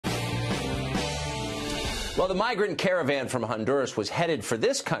Well, the migrant caravan from Honduras was headed for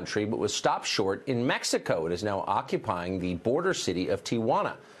this country, but was stopped short in Mexico. It is now occupying the border city of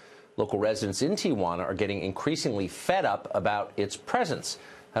Tijuana. Local residents in Tijuana are getting increasingly fed up about its presence.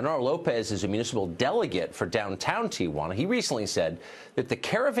 Genaro Lopez is a municipal delegate for downtown Tijuana. He recently said that the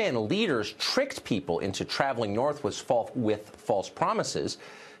caravan leaders tricked people into traveling north with false promises.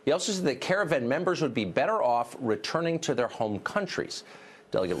 He also said that caravan members would be better off returning to their home countries.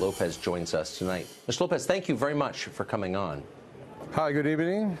 Delegate Lopez joins us tonight. Mr. Lopez, thank you very much for coming on. Hi, good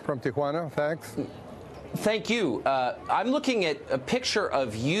evening from Tijuana. Thanks. Thank you. I'm looking at a picture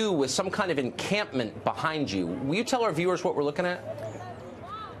of you with some kind of encampment behind you. Will you tell our viewers what we're looking at?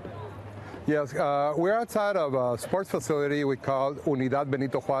 Yes, we're outside of a sports facility we call Unidad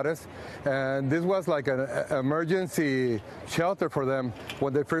Benito Juarez, and this was like an emergency shelter for them.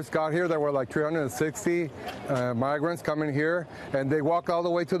 When they first got here, there were like 360 migrants coming here, and they walked all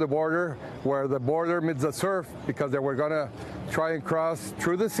the way to the border, where the border meets the surf, because they were going to try and cross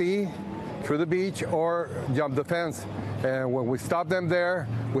through the sea, through the beach, or jump the fence. And when we stopped them there,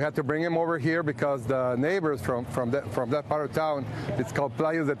 we had to bring them over here because the neighbors from that part of town, it's called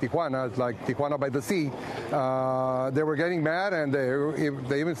Playas de Tijuana, it's like Tijuana by the sea, they were getting mad, and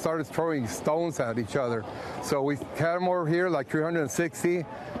they even started throwing stones at each other. So we had them over here, like 360,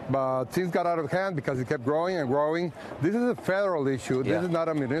 but things got out of hand because it kept growing and growing. This is a federal issue. This is not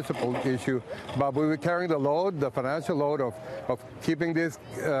a municipal issue, but we were carrying the load, the financial load of keeping these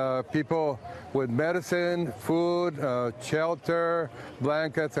people with medicine, food, shelter,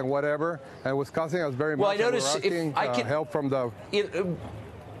 blankets, and whatever, and it was costing us very much. Well, I noticed if I can help from the.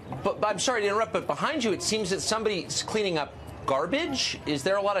 But I'm sorry to interrupt, but behind you, it seems that somebody's cleaning up garbage. Is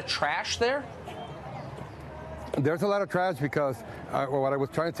there a lot of trash there? There's a lot of trash because what I was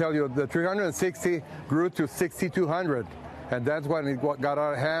trying to tell you, the 360 grew to 6,200. And that's when it got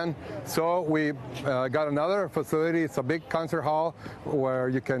out of hand. So we got another facility. It's a big concert hall where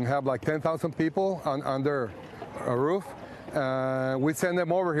you can have like 10,000 people under a roof. We send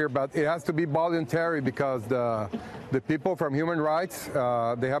them over here, but it has to be voluntary because the people from human rights,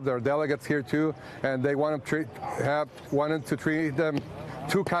 they have their delegates here too, and they wanted to treat them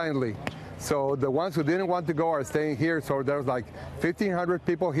too kindly. So the ones who didn't want to go are staying here. So there's like 1,500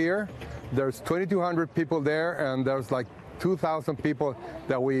 people here. There's 2,200 people there, and there's like 2,000 people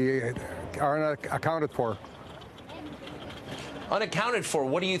that we aren't accounted for. Unaccounted for,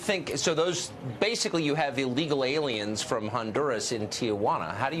 what do you think? So those, basically you have illegal aliens from Honduras in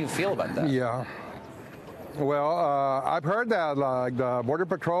Tijuana. How do you feel about that? Yeah. Well, I've heard that like the Border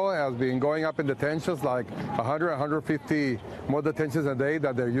Patrol has been going up in detentions, like 100, 150 more detentions a day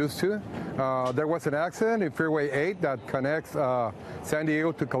that they're used to. There was an accident in Freeway 8 that connects San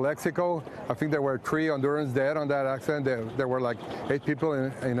Diego to Calexico. I think there were 3 Hondurans dead on that accident. There were like 8 people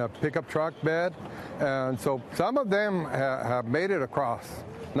in a pickup truck bed. And so some of them have made it across.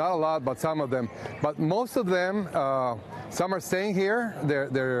 Not a lot, but some of them. But most of them, some are staying here.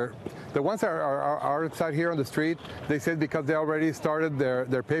 The ones that are outside here on the street, they said because they already started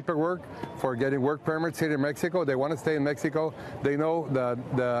their paperwork for getting work permits here in Mexico. They want to stay in Mexico. They know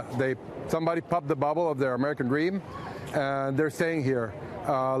that somebody popped the bubble of their American dream, and they're staying here.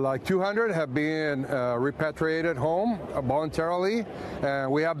 Like 200 have been repatriated home voluntarily,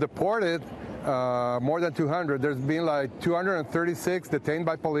 and we have deported more than 200. There's been like 236 detained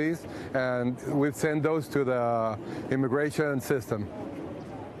by police, and we've sent those to the immigration system.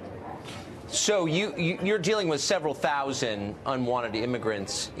 So you're dealing with several thousand unwanted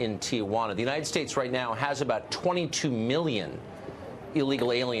immigrants in Tijuana. The United States right now has about 22 million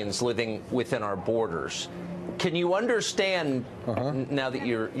illegal aliens living within our borders. Can you understand, now that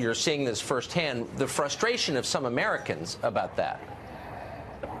you're seeing this firsthand, the frustration of some Americans about that?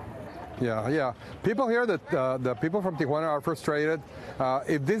 Yeah. People here, the people from Tijuana are frustrated.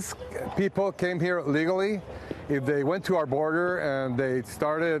 If these people came here legally, if they went to our border and they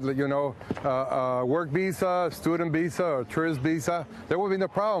started, work visa, student visa, or tourist visa, there would be no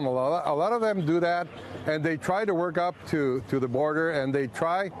problem. A lot of them do that, and they try to work up to the border, and they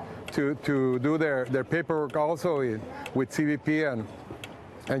try to do their paperwork also with CBP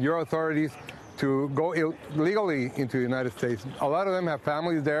and your authorities to go legally into the United States. A lot of them have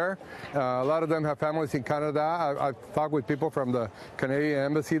families there. A lot of them have families in Canada. I've talked with people from the Canadian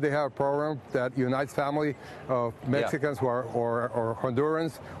Embassy. They have a program that unites family of Mexicans who are, or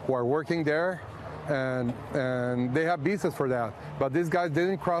Hondurans who are working there. And they have visas for that. But these guys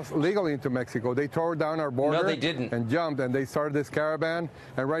didn't cross legally into Mexico. They tore down our border. No, they didn't. And jumped, and they started this caravan.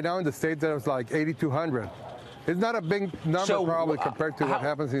 And right now in the States, there's like 8,200. It's not a big number probably compared to what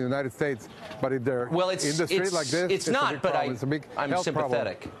happens in the United States, but if they're in the street like this, it's not. But I'm health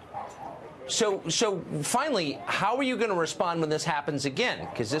sympathetic. problem. So finally, how are you going to respond when this happens again?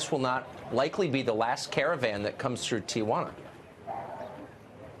 Because this will not likely be the last caravan that comes through Tijuana.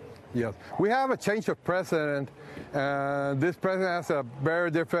 Yes, we have a change of president, and this president has a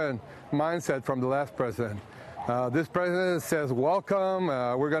very different mindset from the last president. This president says, welcome,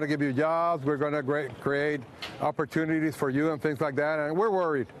 we're going to give you jobs, we're going to create opportunities for you and things like that, and we're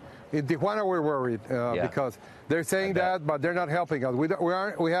worried. In Tijuana, we're worried because they're saying that, but they're not helping us.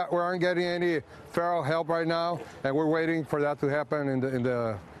 We aren't getting any federal help right now, and we're waiting for that to happen in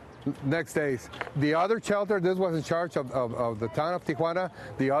the next days. The other shelter, this was in charge of the town of Tijuana.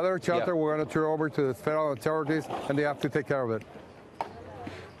 The other shelter, we're going to turn over to the federal authorities, and they have to take care of it.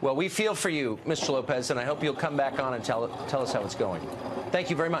 Well, we feel for you, Mr. Lopez, and I hope you'll come back on and tell us how it's going. Thank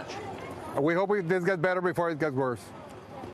you very much. We hope this gets better before it gets worse.